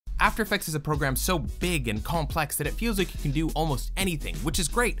After Effects is a program so big and complex that it feels like you can do almost anything, which is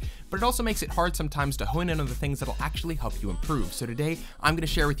great, but it also makes it hard sometimes to hone in on the things that'll actually help you improve. So today, I'm going to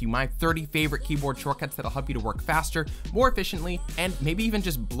share with you my 30 favorite keyboard shortcuts that'll help you to work faster, more efficiently, and maybe even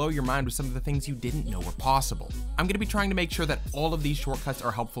just blow your mind with some of the things you didn't know were possible. I'm going to be trying to make sure that all of these shortcuts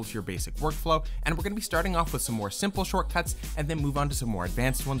are helpful to your basic workflow, and we're going to be starting off with some more simple shortcuts and then move on to some more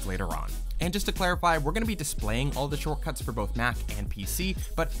advanced ones later on. And just to clarify, we're going to be displaying all the shortcuts for both Mac and PC,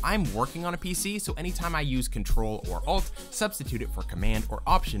 but I'm working on a PC, so anytime I use Control or Alt, substitute it for Command or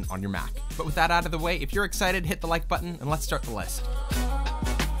Option on your Mac. But with that out of the way, if you're excited, hit the like button and let's start the list.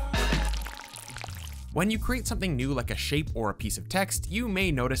 When you create something new like a shape or a piece of text, you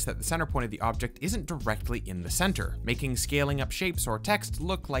may notice that the center point of the object isn't directly in the center, making scaling up shapes or text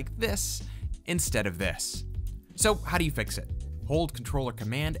look like this instead of this. So how do you fix it? Hold Control or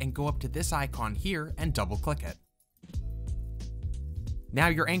Command and go up to this icon here and double click it. Now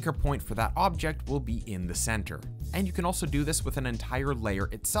your anchor point for that object will be in the center. And you can also do this with an entire layer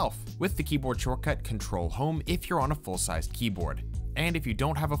itself, with the keyboard shortcut Control Home if you're on a full-sized keyboard. And if you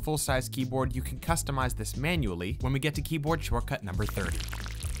don't have a full-sized keyboard, you can customize this manually when we get to keyboard shortcut number 30.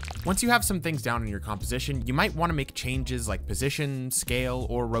 Once you have some things down in your composition, you might want to make changes like position, scale,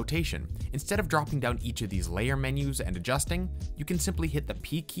 or rotation. Instead of dropping down each of these layer menus and adjusting, you can simply hit the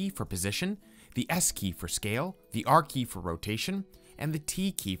P key for position, the S key for scale, the R key for rotation, and the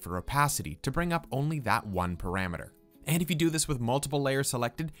T key for opacity to bring up only that one parameter. And if you do this with multiple layers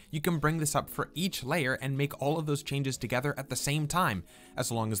selected, you can bring this up for each layer and make all of those changes together at the same time,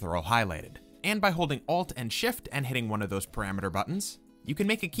 as long as they're all highlighted. And by holding Alt and Shift and hitting one of those parameter buttons, you can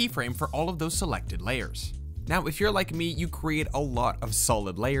make a keyframe for all of those selected layers. Now, if you're like me, you create a lot of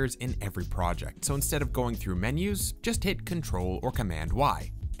solid layers in every project, so instead of going through menus, just hit Control or Command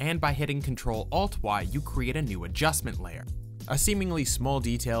Y. And by hitting Control Alt Y, you create a new adjustment layer. A seemingly small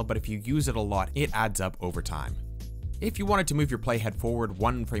detail, but if you use it a lot, it adds up over time. If you wanted to move your playhead forward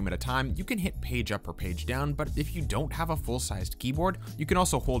one frame at a time, you can hit page up or page down, but if you don't have a full-sized keyboard, you can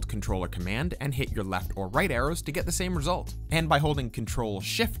also hold Control or Command and hit your left or right arrows to get the same result. And by holding Control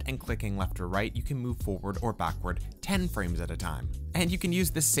Shift and clicking left or right, you can move forward or backward 10 frames at a time. And you can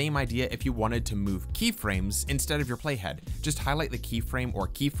use the same idea if you wanted to move keyframes instead of your playhead. Just highlight the keyframe or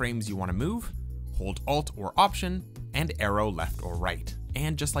keyframes you want to move, hold Alt or Option, and arrow left or right.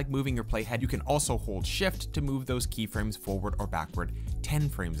 And just like moving your playhead, you can also hold Shift to move those keyframes forward or backward 10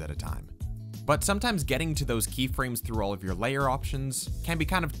 frames at a time. But sometimes getting to those keyframes through all of your layer options can be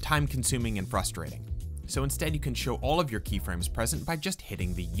kind of time consuming and frustrating. So instead you can show all of your keyframes present by just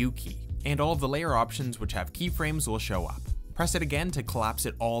hitting the U key. And all of the layer options which have keyframes will show up. Press it again to collapse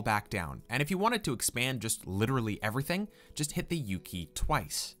it all back down. And if you wanted to expand just literally everything, just hit the U key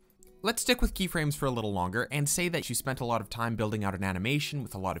twice. Let's stick with keyframes for a little longer and say that you spent a lot of time building out an animation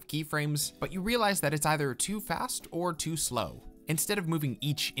with a lot of keyframes, but you realize that it's either too fast or too slow. Instead of moving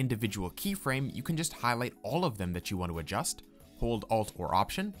each individual keyframe, you can just highlight all of them that you want to adjust, hold Alt or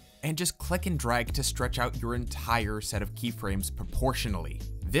Option, and just click and drag to stretch out your entire set of keyframes proportionally.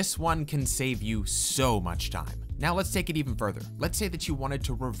 This one can save you so much time. Now let's take it even further. Let's say that you wanted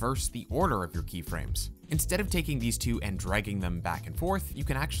to reverse the order of your keyframes. Instead of taking these two and dragging them back and forth, you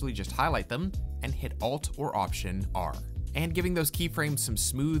can actually just highlight them and hit Alt or Option R. And giving those keyframes some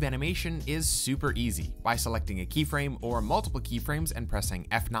smooth animation is super easy by selecting a keyframe or multiple keyframes and pressing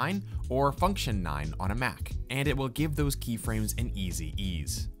F9 or Function 9 on a Mac, and it will give those keyframes an easy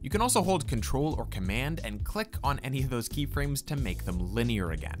ease. You can also hold Control or Command and click on any of those keyframes to make them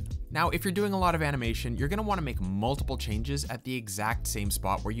linear again. Now, if you're doing a lot of animation, you're going to want to make multiple changes at the exact same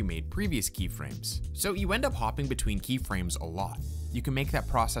spot where you made previous keyframes. So you end up hopping between keyframes a lot. You can make that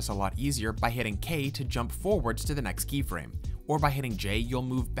process a lot easier by hitting K to jump forwards to the next keyframe, or by hitting J, you'll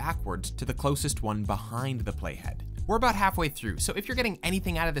move backwards to the closest one behind the playhead. We're about halfway through, so if you're getting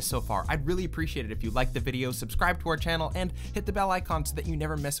anything out of this so far, I'd really appreciate it if you liked the video, subscribe to our channel, and hit the bell icon so that you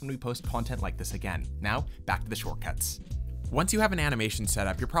never miss when we post content like this again. Now, back to the shortcuts. Once you have an animation set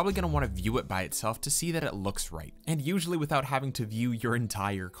up, you're probably going to want to view it by itself to see that it looks right, and usually without having to view your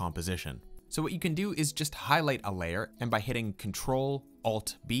entire composition. So what you can do is just highlight a layer, and by hitting Control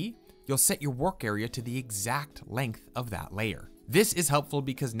Alt B, you'll set your work area to the exact length of that layer. This is helpful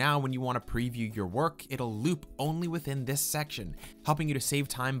because now when you want to preview your work, it'll loop only within this section, helping you to save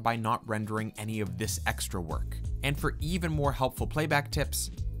time by not rendering any of this extra work. And for even more helpful playback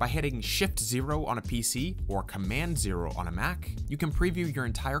tips, by hitting Shift 0 on a PC or Command 0 on a Mac, you can preview your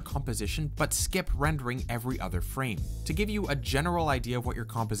entire composition but skip rendering every other frame, to give you a general idea of what your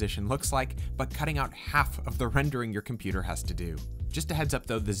composition looks like, but cutting out half of the rendering your computer has to do. Just a heads up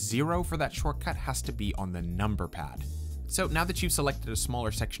though, the 0 for that shortcut has to be on the number pad. So now that you've selected a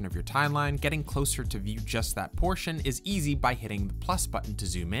smaller section of your timeline, getting closer to view just that portion is easy by hitting the plus button to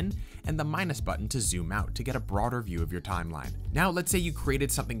zoom in and the minus button to zoom out to get a broader view of your timeline. Now let's say you created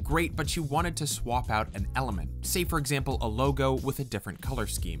something great but you wanted to swap out an element, say for example a logo with a different color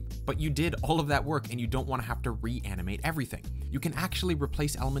scheme, but you did all of that work and you don't want to have to reanimate everything. You can actually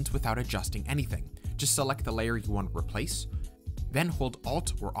replace elements without adjusting anything. Just select the layer you want to replace, then hold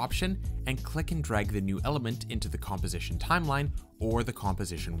Alt or Option and click and drag the new element into the composition timeline or the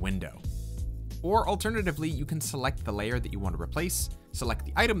composition window. Or alternatively, you can select the layer that you want to replace, select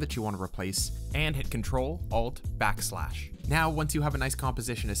the item that you want to replace, and hit Ctrl, Alt, /. Now, once you have a nice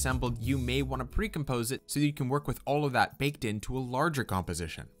composition assembled, you may want to precompose it so that you can work with all of that baked into a larger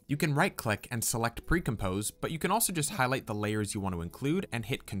composition. You can right-click and select Precompose, but you can also just highlight the layers you want to include and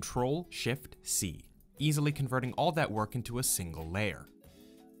hit Ctrl-Shift-C. Easily converting all that work into a single layer.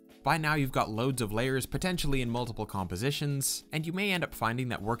 By now you've got loads of layers, potentially in multiple compositions, and you may end up finding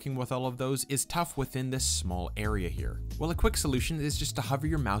that working with all of those is tough within this small area here. Well, a quick solution is just to hover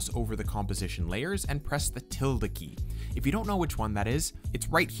your mouse over the composition layers and press the tilde key. If you don't know which one that is, it's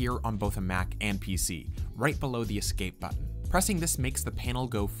right here on both a Mac and PC, right below the escape button. Pressing this makes the panel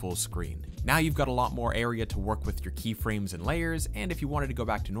go full screen. Now you've got a lot more area to work with your keyframes and layers, and if you wanted to go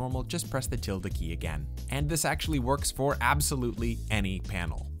back to normal, just press the tilde key again. And this actually works for absolutely any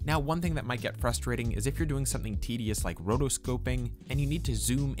panel. Now, one thing that might get frustrating is if you're doing something tedious like rotoscoping and you need to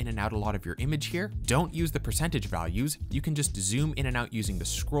zoom in and out a lot of your image here, don't use the percentage values. You can just zoom in and out using the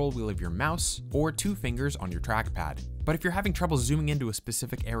scroll wheel of your mouse or 2 fingers on your trackpad. But if you're having trouble zooming into a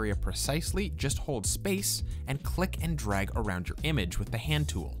specific area precisely, just hold space and click and drag around your image with the hand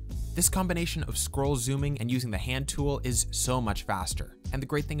tool. This combination of scroll zooming and using the hand tool is so much faster. And the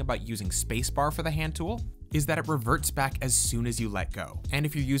great thing about using spacebar for the hand tool is that it reverts back as soon as you let go. And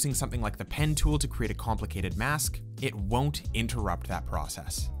if you're using something like the pen tool to create a complicated mask, it won't interrupt that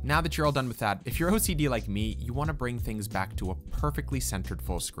process. Now that you're all done with that, if you're OCD like me, you want to bring things back to a perfectly centered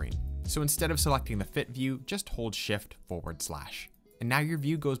full screen. So instead of selecting the fit view, just hold Shift /. And now your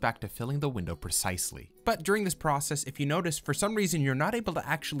view goes back to filling the window precisely. But during this process, if you notice for some reason you're not able to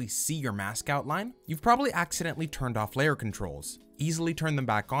actually see your mask outline, you've probably accidentally turned off layer controls. Easily turn them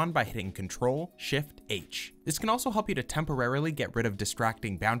back on by hitting Ctrl-Shift-H. This can also help you to temporarily get rid of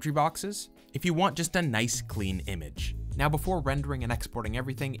distracting boundary boxes if you want just a nice clean image. Now, before rendering and exporting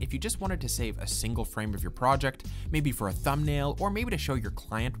everything, if you just wanted to save a single frame of your project, maybe for a thumbnail, or maybe to show your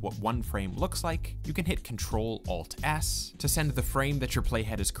client what one frame looks like, you can hit Ctrl Alt S to send the frame that your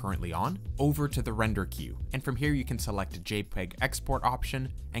playhead is currently on over to the render queue. And from here, you can select a JPEG export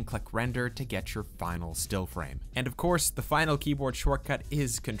option and click render to get your final still frame. And of course, the final keyboard shortcut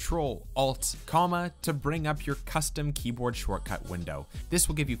is Ctrl Alt, to bring up your custom keyboard shortcut window. This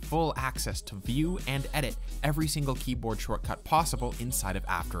will give you full access to view and edit every single keyboard shortcut possible inside of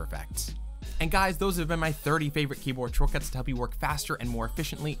After Effects. And guys, those have been my 30 favorite keyboard shortcuts to help you work faster and more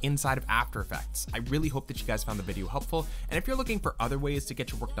efficiently inside of After Effects. I really hope that you guys found the video helpful, and if you're looking for other ways to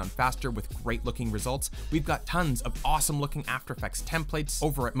get your work done faster with great looking results, we've got tons of awesome looking After Effects templates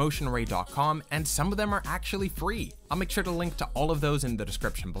over at motionarray.com, and some of them are actually free. I'll make sure to link to all of those in the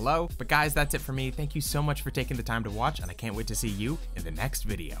description below. But guys, that's it for me. Thank you so much for taking the time to watch, and I can't wait to see you in the next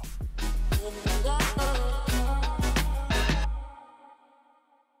video.